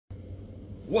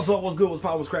What's up? What's good? What's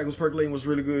poppin'? What's crackin'? What's percolating? What's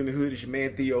really good in the hood? It's your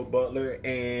man Theo Butler,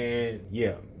 and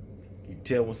yeah, you can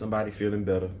tell when somebody feeling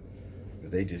better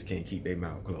because they just can't keep their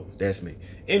mouth closed. That's me.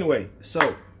 Anyway, so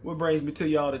what brings me to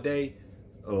y'all today,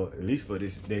 at least for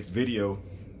this next video,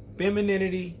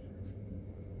 femininity,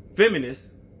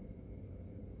 feminist,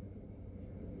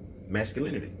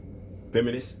 masculinity,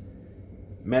 feminist,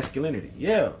 masculinity.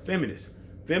 Yeah, feminist,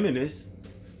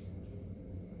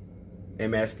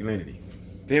 and masculinity.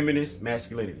 Feminist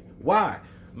masculinity. Why?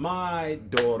 My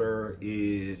daughter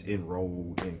is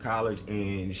enrolled in college,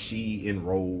 and she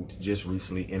enrolled just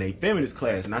recently in a feminist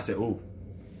class. And I said, oh,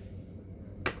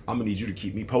 I'm gonna need you to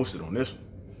keep me posted on this one.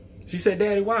 She said,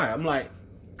 Daddy, why? I'm like,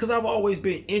 because I've always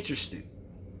been interested.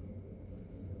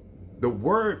 The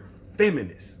word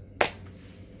feminist,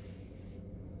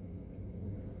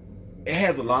 it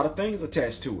has a lot of things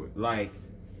attached to it. Like,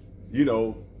 you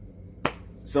know,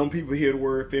 some people hear the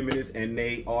word feminist and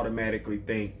they automatically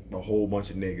think a whole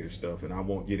bunch of negative stuff, and I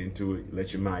won't get into it.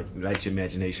 Let your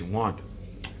imagination wander.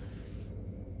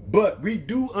 But we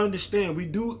do understand, we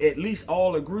do at least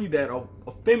all agree that a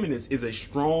feminist is a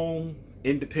strong,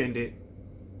 independent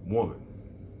woman.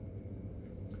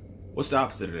 What's the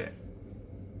opposite of that?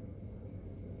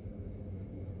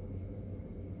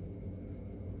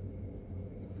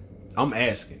 I'm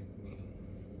asking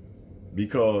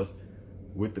because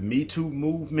with the Me Too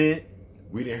movement,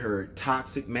 we done heard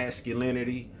toxic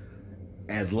masculinity.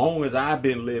 As long as I've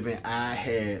been living, I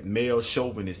had male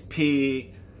chauvinist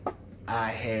pig. I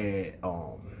had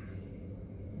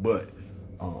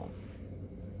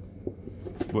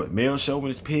male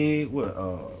chauvinist pig. I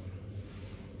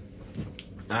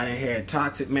done had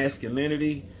toxic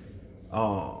masculinity.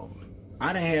 I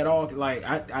done had all, like,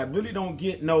 I really don't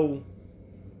get no,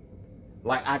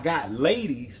 like, I got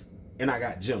ladies and I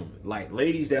got gentlemen. Like,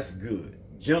 ladies, that's good.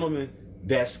 Gentlemen,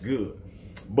 that's good.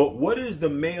 But what is the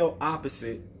male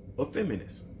opposite of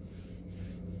feminist?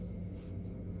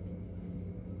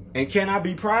 And can I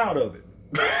be proud of it?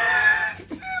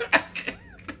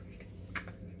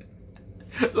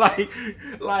 like,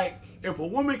 if a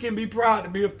woman can be proud to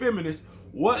be a feminist,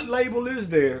 what label is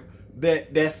there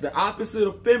that's the opposite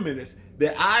of feminist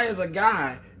that I, as a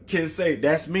guy, can say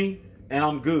that's me and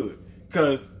I'm good?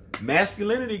 Because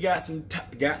masculinity got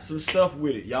some stuff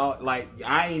with it, y'all. Like,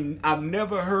 I've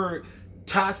never heard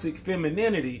toxic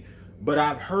femininity, but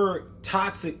I've heard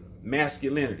toxic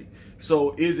masculinity.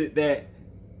 So is it that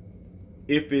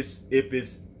if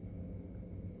it's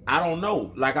I don't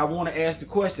know. Like, I want to ask the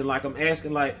question, like I'm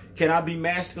asking, like, can I be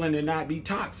masculine and not be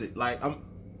toxic? Like,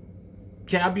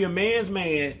 can I be a man's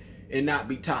man and not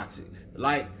be toxic?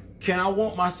 Like, can I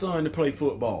want my son to play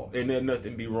football and there's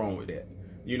nothing be wrong with that?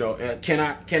 You know, can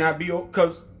I be,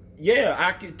 because yeah,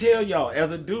 I can tell y'all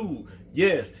as a dude,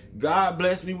 yes, God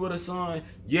bless me with a son.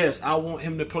 Yes, I want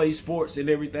him to play sports and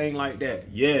everything like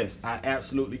that. Yes, I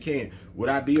absolutely can. Would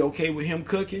I be okay with him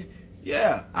cooking?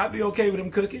 Yeah, I'd be okay with him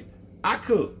cooking. I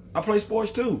cook. I play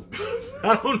sports too.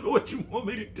 I don't know what you want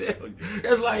me to tell you.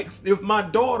 It's like, if my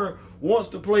daughter wants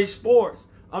to play sports,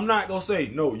 I'm not going to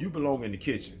say, no, you belong in the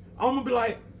kitchen. I'm going to be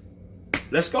like,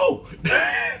 let's go.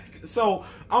 So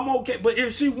I'm okay. But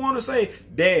if she want to say,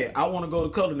 Dad, I want to go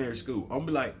to culinary school, I'm going to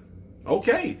be like,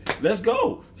 okay, let's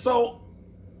go. So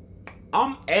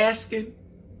I'm asking.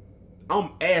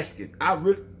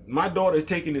 My daughter is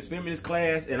taking this feminist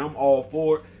class, and I'm all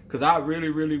for it because I really,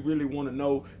 really, really want to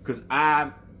know, because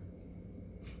I'm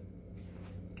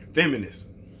feminist.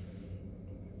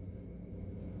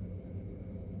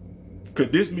 Because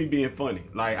this me being funny.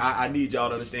 Like, I need y'all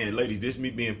to understand, ladies, this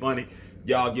me being funny.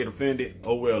 Y'all get offended.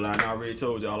 Oh, well, I already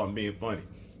told y'all I'm being funny.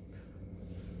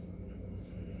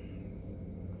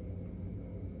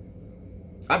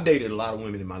 I've dated a lot of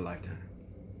women in my lifetime.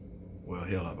 Well,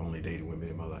 hell, I've only dated women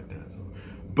in my lifetime. So.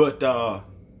 But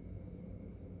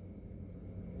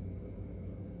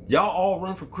y'all all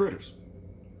run from critters.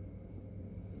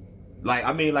 Like,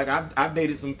 I mean, like, I've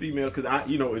dated some female, because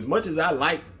you know, as much as I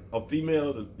like a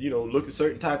female to, you know, look a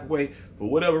certain type of way, for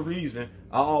whatever reason,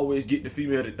 I always get the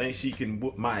female to think she can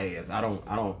whoop my ass. I don't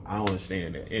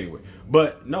understand that. Anyway,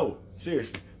 but no,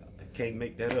 seriously, I can't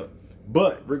make that up.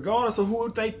 But regardless of who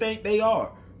they think they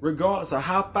are, regardless of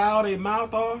how foul their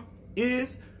mouth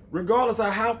is, regardless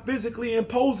of how physically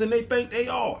imposing they think they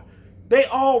are, they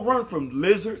all run from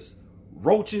lizards,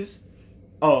 roaches,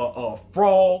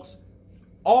 frogs,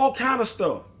 all kind of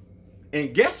stuff.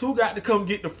 And guess who got to come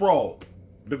get the frog?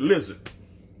 The lizard,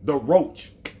 the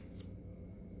roach.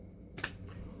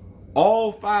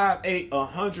 All 5'8",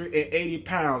 180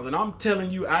 pounds. And I'm telling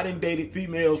you, I done dated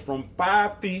females from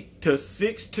 5 feet to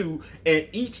 6'2", and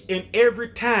each and every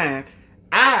time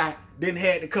I then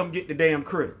had to come get the damn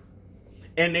critter.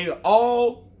 And they are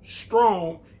all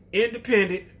strong,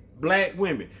 independent black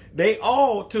women. They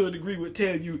all, to a degree, would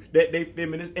tell you that they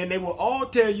feminists, and they will all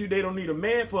tell you they don't need a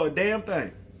man for a damn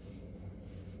thing.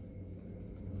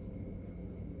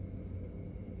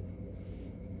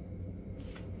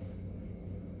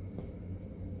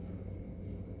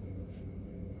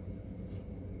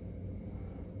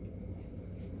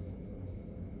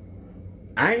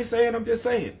 I ain't saying, I'm just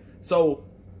saying. So,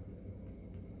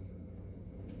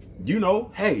 you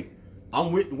know, hey,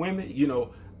 I'm with the women. You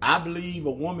know, I believe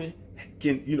a woman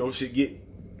can, you know, should get,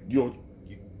 you know,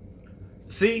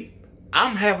 see,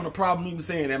 I'm having a problem even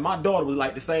saying that. My daughter was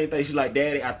like the same thing. She's like,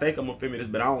 Daddy, I think I'm a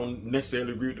feminist, but I don't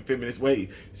necessarily agree with the feminist way.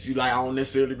 She's like, I don't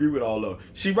necessarily agree with all of them.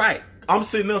 She right. I'm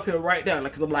sitting up here right now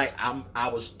because I'm like, I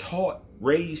was taught,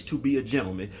 raised to be a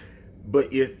gentleman.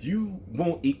 But if you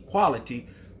want equality,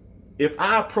 if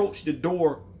I approach the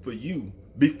door for you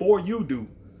before you do,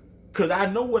 because I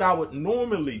know what I would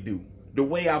normally do, the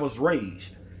way I was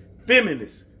raised.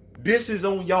 Feminists, this is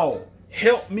on y'all.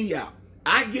 Help me out.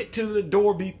 I get to the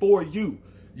door before you.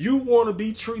 You want to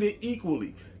be treated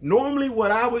equally. Normally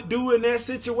what I would do in that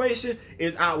situation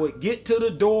is I would get to the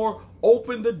door,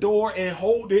 open the door, and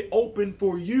hold it open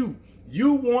for you.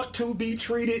 You want to be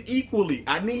treated equally.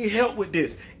 I need help with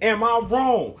this. Am I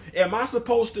wrong? Am I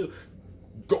supposed to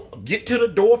get to the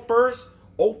door first,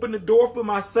 open the door for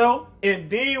myself, and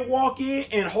then walk in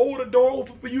and hold the door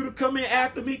open for you to come in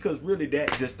after me? Because really,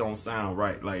 that just don't sound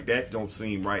right. Like, that don't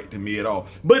seem right to me at all.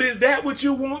 But is that what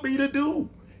you want me to do?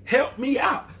 Help me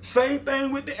out. Same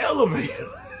thing with the elevator.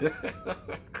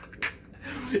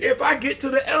 If I get to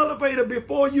the elevator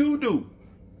before you do,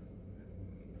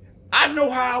 I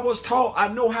know how I was taught. I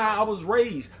know how I was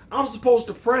raised. I'm supposed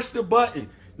to press the button,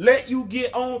 let you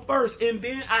get on first, and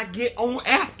then I get on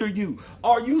after you.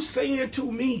 Are you saying to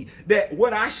me that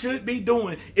what I should be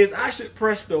doing is I should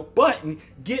press the button,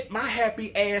 get my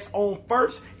happy ass on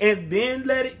first, and then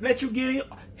let you get in?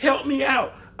 Help me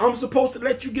out. I'm supposed to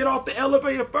let you get off the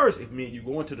elevator first. If me and you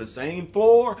going to the same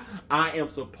floor, I am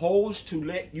supposed to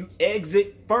let you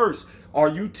exit first. Are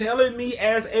you telling me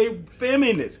as a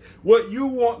feminist what you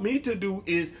want me to do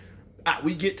is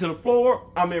we get to the floor,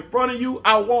 I'm in front of you,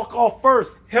 I walk off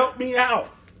first? Help me out.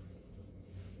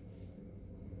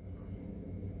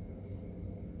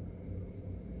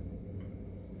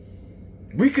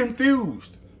 We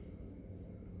confused.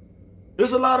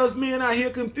 There's a lot of us men out here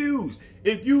confused.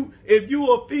 If you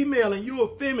a female and you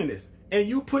a feminist and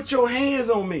you put your hands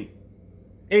on me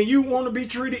and you want to be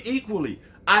treated equally,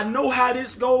 I know how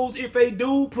this goes. If a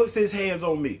dude puts his hands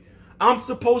on me, I'm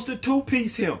supposed to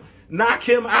two-piece him, knock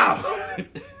him out.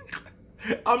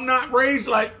 I'm not raised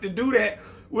like to do that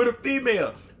with a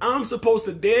female. I'm supposed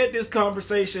to dead this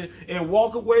conversation and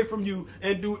walk away from you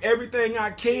and do everything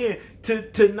I can for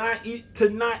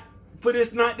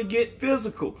this not to get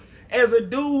physical. As a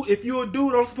dude, if you're a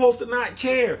dude, I'm supposed to not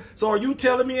care. So are you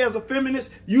telling me as a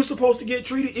feminist, you supposed to get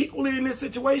treated equally in this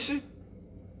situation?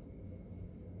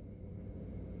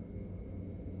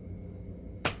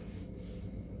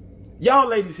 Y'all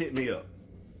ladies hit me up.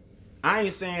 I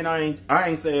ain't saying, I'm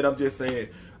just saying,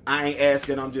 I ain't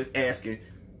asking, I'm just asking.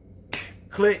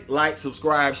 Click, like,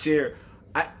 subscribe, share.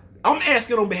 I'm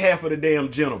asking on behalf of the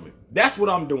damn gentlemen. That's what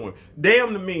I'm doing.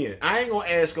 Damn the men. I ain't gonna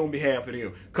ask on behalf of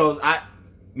them. Cause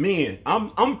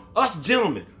us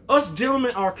gentlemen. Us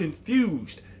gentlemen are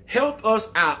confused. Help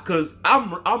us out, cause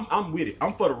I'm with it.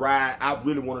 I'm for the ride. I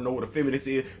really want to know what a feminist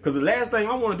is. Cause the last thing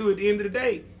I want to do at the end of the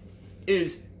day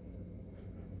is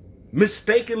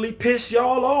mistakenly piss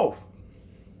y'all off.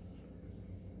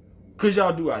 Cause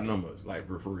y'all do outnumber us. Like,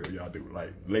 for real, y'all do.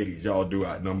 Like, ladies, y'all do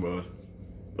outnumber us.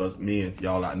 Us men,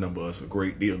 y'all outnumber us a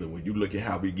great deal. And when you look at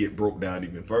how we get broke down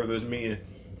even further as men,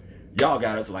 y'all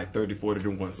got us like 30, 40 to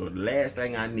 1. So the last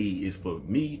thing I need is for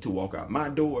me to walk out my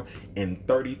door and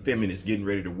 30 feminists getting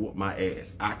ready to whoop my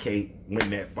ass. I can't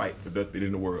win that fight for nothing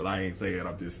in the world. I ain't saying,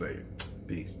 I'm just saying.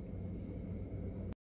 Peace.